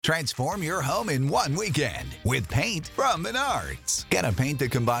Transform your home in one weekend with paint from Menards. Get a paint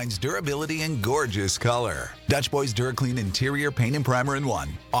that combines durability and gorgeous color. Dutch Boys DuraClean Interior Paint and Primer in One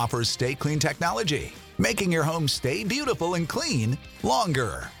offers Stay Clean technology, making your home stay beautiful and clean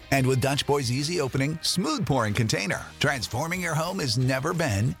longer. And with Dutch Boy's easy opening, smooth pouring container, transforming your home has never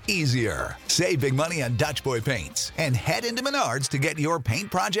been easier. Save big money on Dutch Boy paints and head into Menards to get your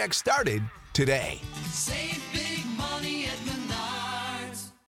paint project started today. Save big money at Menards.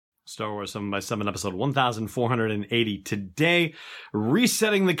 Star Wars 7x7, episode 1480. Today,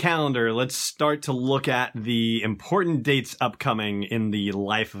 resetting the calendar, let's start to look at the important dates upcoming in the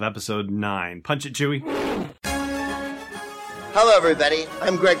life of episode 9. Punch it, Chewie. Hello, everybody.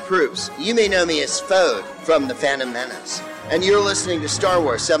 I'm Greg Proops. You may know me as Fode from The Phantom Menace. And you're listening to Star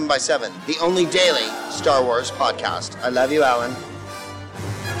Wars 7x7, the only daily Star Wars podcast. I love you, Alan.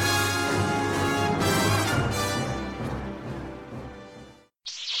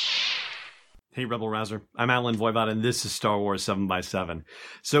 Hey, Rebel Rouser. I'm Alan Voivod, and this is Star Wars 7x7.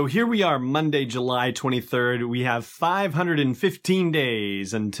 So here we are, Monday, July 23rd. We have 515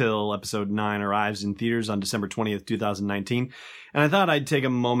 days until Episode 9 arrives in theaters on December 20th, 2019. And I thought I'd take a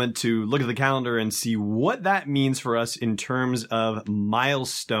moment to look at the calendar and see what that means for us in terms of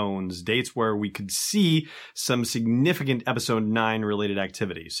milestones, dates where we could see some significant Episode 9 related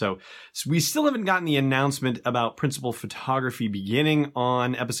activity. So we still haven't gotten the announcement about principal photography beginning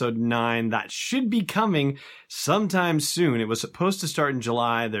on Episode 9. That should be coming sometime soon. It was supposed to start in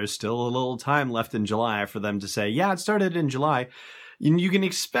July. There's still a little time left in July for them to say, yeah, it started in July. You can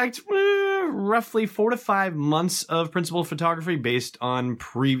expect roughly 4 to 5 months of principal photography based on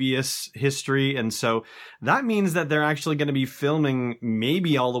previous history. And so that means that they're actually going to be filming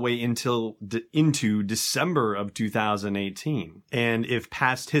maybe all the way into December of 2018. And if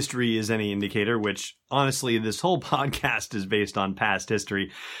past history is any indicator, which honestly, this whole podcast is based on past history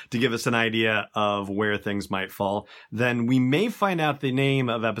to give us an idea of where things might fall, then we may find out the name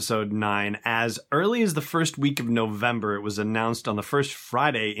of episode 9 as early as the first week of November. It was announced on the first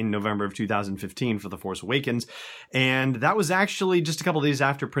Friday in November of 2015 for The Force Awakens. And that was actually just a couple days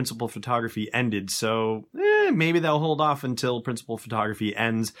after principal photography ended. So maybe they'll hold off until principal photography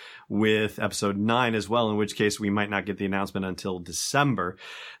ends with episode 9 as well, in which case we might not get the announcement until December.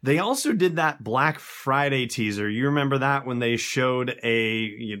 They also did that Black Friday teaser. You remember that when they showed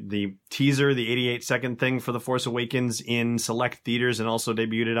the teaser, the 88-second thing for The Force Awakens in select theaters and also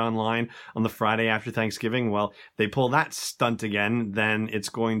debuted it online on the Friday after Thanksgiving? Well, they pull that stunt again. Then it's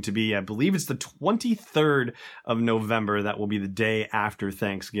going to be, I believe it's the 23rd of November. That will be the day after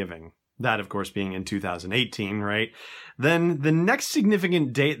Thanksgiving. That, of course, being in 2018, right? Then the next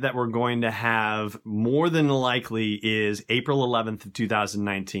significant date that we're going to have more than likely is April 11th of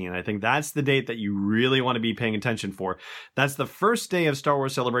 2019. I think that's the date that you really want to be paying attention for. That's the first day of Star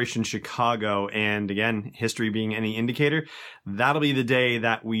Wars Celebration Chicago. And again, history being any indicator, that'll be the day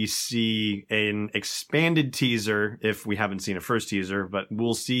that we see an expanded teaser, if we haven't seen a first teaser, but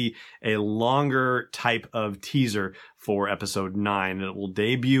we'll see a longer type of teaser for episode 9. It will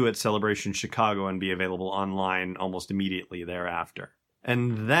debut at Celebration Chicago and be available online almost immediately thereafter.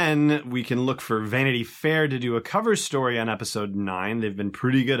 And then we can look for Vanity Fair to do a cover story on episode 9. They've been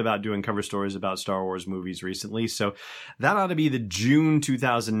pretty good about doing cover stories about Star Wars movies recently. So that ought to be the June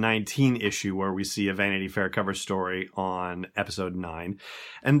 2019 issue where we see a Vanity Fair cover story on episode 9.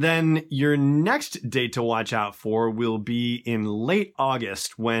 And then your next date to watch out for will be in late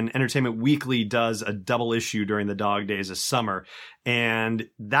August when Entertainment Weekly does a double issue during the dog days of summer. And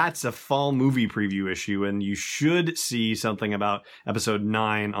that's a fall movie preview issue, and you should see something about episode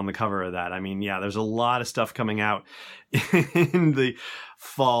 9 on the cover of that. I mean, yeah, there's a lot of stuff coming out in the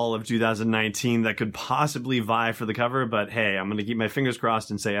fall of 2019 that could possibly vie for the cover, but hey, I'm going to keep my fingers crossed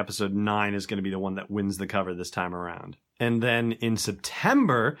and say episode 9 is going to be the one that wins the cover this time around. And then in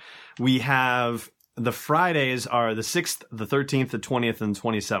September, we have the Fridays are the 6th, the 13th, the 20th, and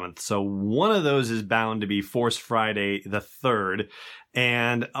 27th. So one of those is bound to be Force Friday the 3rd.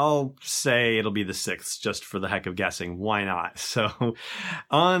 And I'll say it'll be the 6th, just for the heck of guessing. Why not? So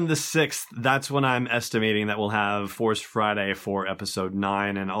on the 6th, that's when I'm estimating that we'll have Force Friday for episode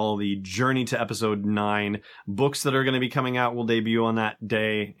 9, and all the Journey to episode 9 books that are going to be coming out will debut on that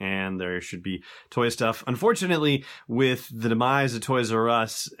day, and there should be toy stuff. Unfortunately, with the demise of Toys R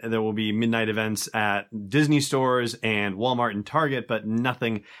Us, there will be midnight events at Disney stores and Walmart and Target, but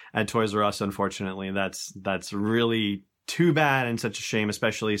nothing at Toys R Us, unfortunately. That's really too bad and such a shame,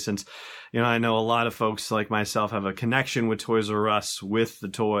 especially since, I know a lot of folks like myself have a connection with Toys R Us, with the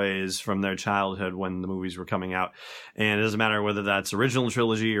toys from their childhood when the movies were coming out. And it doesn't matter whether that's original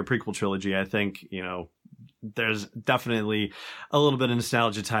trilogy or prequel trilogy. I think, there's definitely a little bit of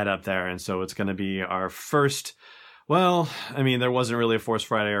nostalgia tied up there. And so it's going to be our first, well, I mean, there wasn't really a Force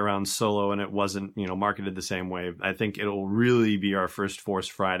Friday around Solo, and it wasn't, marketed the same way. I think it'll really be our first Force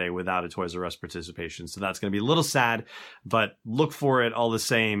Friday without a Toys R Us participation. So that's going to be a little sad, but look for it all the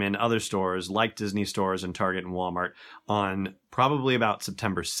same in other stores like Disney stores and Target and Walmart on probably about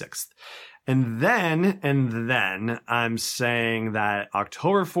September 6th. And then I'm saying that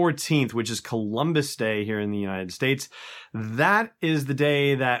October 14th, which is Columbus Day here in the United States, that is the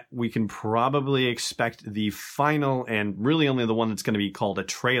day that we can probably expect the final, and really only the one that's going to be called a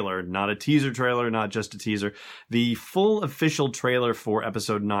trailer, not a teaser trailer, not just a teaser. The full official trailer for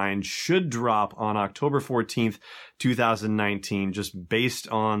episode 9 should drop on October 14th, 2019, just based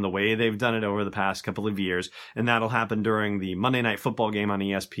on the way they've done it over the past couple of years. And that'll happen during the Monday Night Football game on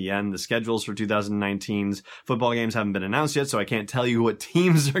ESPN. The schedules for 2019's football games haven't been announced yet, so I can't tell you what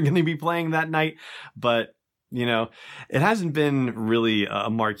teams are going to be playing that night. But it hasn't been really a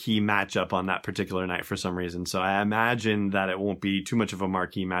marquee matchup on that particular night for some reason. So I imagine that it won't be too much of a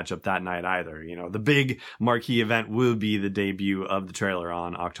marquee matchup that night either. The big marquee event will be the debut of the trailer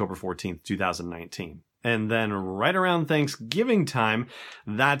on October 14th, 2019. And then right around Thanksgiving time,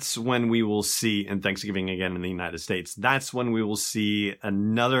 that's when we will see, and Thanksgiving again in the United States, that's when we will see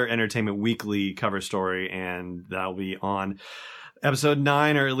another Entertainment Weekly cover story, and that'll be on episode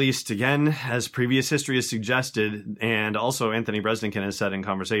 9, or at least, again, as previous history has suggested, and also Anthony Bresnikan has said in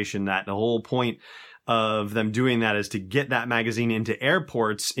conversation that the whole point of them doing that is to get that magazine into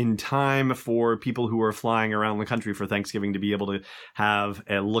airports in time for people who are flying around the country for Thanksgiving to be able to have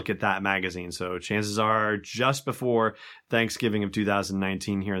a look at that magazine. So chances are just before Thanksgiving of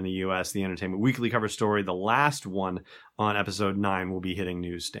 2019 here in the US, the Entertainment Weekly cover story, the last one on episode 9, will be hitting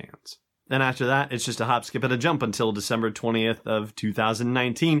newsstands. Then after that, it's just a hop, skip, and a jump until December 20th of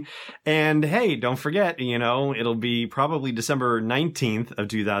 2019. And hey, don't forget, it'll be probably December 19th of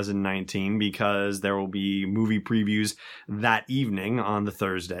 2019 because there will be movie previews that evening on the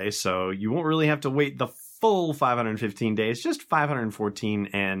Thursday. So you won't really have to wait the full 515 days, just 514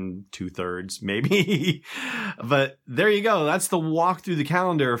 and 2/3 maybe. But there you go. That's the walk through the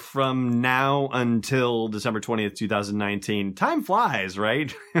calendar from now until December 20th, 2019. Time flies,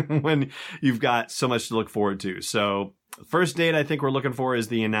 right? When you've got so much to look forward to. So first date I think we're looking for is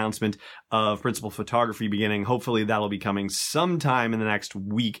the announcement of principal photography beginning. Hopefully that'll be coming sometime in the next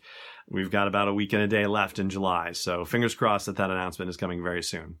week. We've got about a week and a day left in July. So fingers crossed that announcement is coming very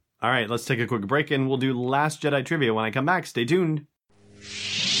soon. All right, let's take a quick break and we'll do Last Jedi trivia when I come back. Stay tuned.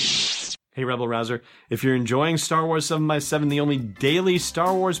 Hey, Rebel Rouser. If you're enjoying Star Wars 7x7, the only daily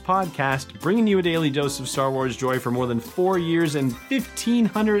Star Wars podcast, bringing you a daily dose of Star Wars joy for more than 4 years and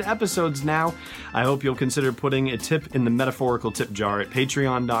 1,500 episodes now, I hope you'll consider putting a tip in the metaphorical tip jar at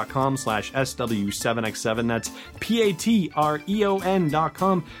patreon.com/SW7x7. That's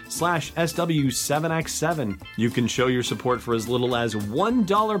patreon.com/SW7x7. You can show your support for as little as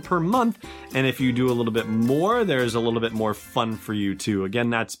 $1 per month, and if you do a little bit more, there's a little bit more fun for you too. Again,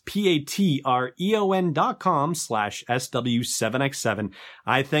 that's patreon.com/SW7x7.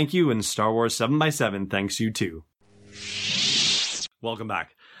 I thank you, and Star Wars 7x7 thanks you too. Welcome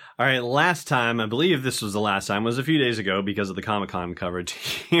back. All right, last time, I believe this was the last time, was a few days ago because of the Comic-Con coverage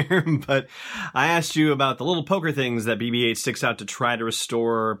here, but I asked you about the little poker things that BB-8 sticks out to try to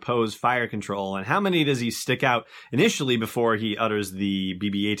restore Poe's fire control, and how many does he stick out initially before he utters the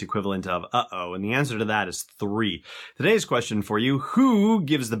BB-8 equivalent of uh-oh, and the answer to that is 3. Today's question for you, who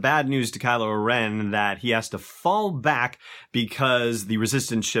gives the bad news to Kylo Ren that he has to fall back because the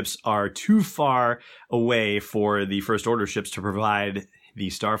Resistance ships are too far away for the First Order ships to provide the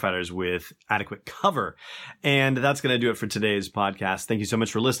starfighters with adequate cover? And that's going to do it for today's podcast. Thank you so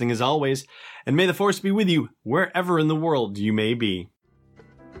much for listening as always, and may the Force be with you wherever in the world you may be.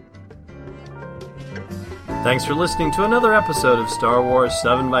 Thanks for listening to another episode of Star Wars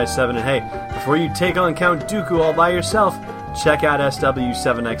 7x7. And hey, before you take on Count Dooku all by yourself, check out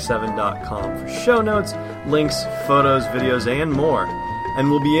SW7x7.com for show notes, links, photos, videos, and more. And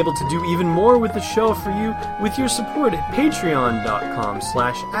we'll be able to do even more with the show for you with your support at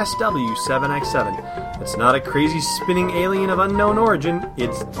patreon.com/SW7x7. It's not a crazy spinning alien of unknown origin,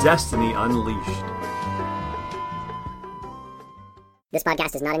 it's Destiny Unleashed. This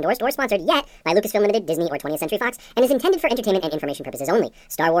podcast is not endorsed or sponsored yet by Lucasfilm Limited, Disney, or 20th Century Fox, and is intended for entertainment and information purposes only.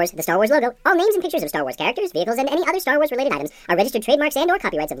 Star Wars, the Star Wars logo, all names and pictures of Star Wars characters, vehicles, and any other Star Wars-related items are registered trademarks and/or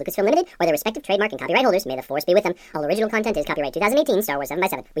copyrights of Lucasfilm Limited or their respective trademark and copyright holders. May the Force be with them. All original content is copyright 2018 Star Wars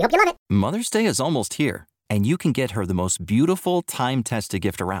 7x7. We hope you love it. Mother's Day is almost here, and you can get her the most beautiful time-tested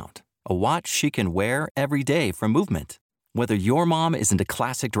gift around. A watch she can wear every day from Movement. Whether your mom is into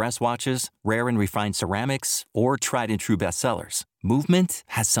classic dress watches, rare and refined ceramics, or tried and true bestsellers, Movement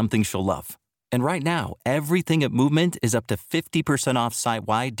has something she'll love. And right now, everything at Movement is up to 50% off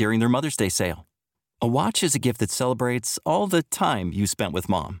site-wide during their Mother's Day sale. A watch is a gift that celebrates all the time you spent with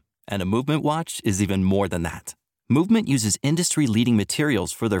mom. And a Movement watch is even more than that. Movement uses industry-leading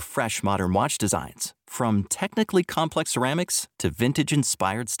materials for their fresh modern watch designs, from technically complex ceramics to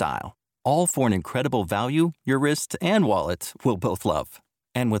vintage-inspired style, all for an incredible value your wrist and wallet will both love.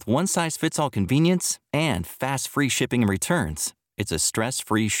 And with one-size-fits-all convenience and fast free shipping and returns, it's a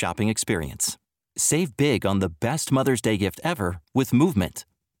stress-free shopping experience. Save big on the best Mother's Day gift ever with Movement.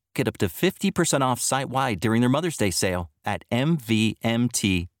 Get up to 50% off site-wide during their Mother's Day sale at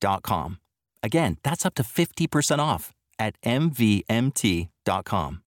MVMT.com. Again, that's up to 50% off at MVMT.com.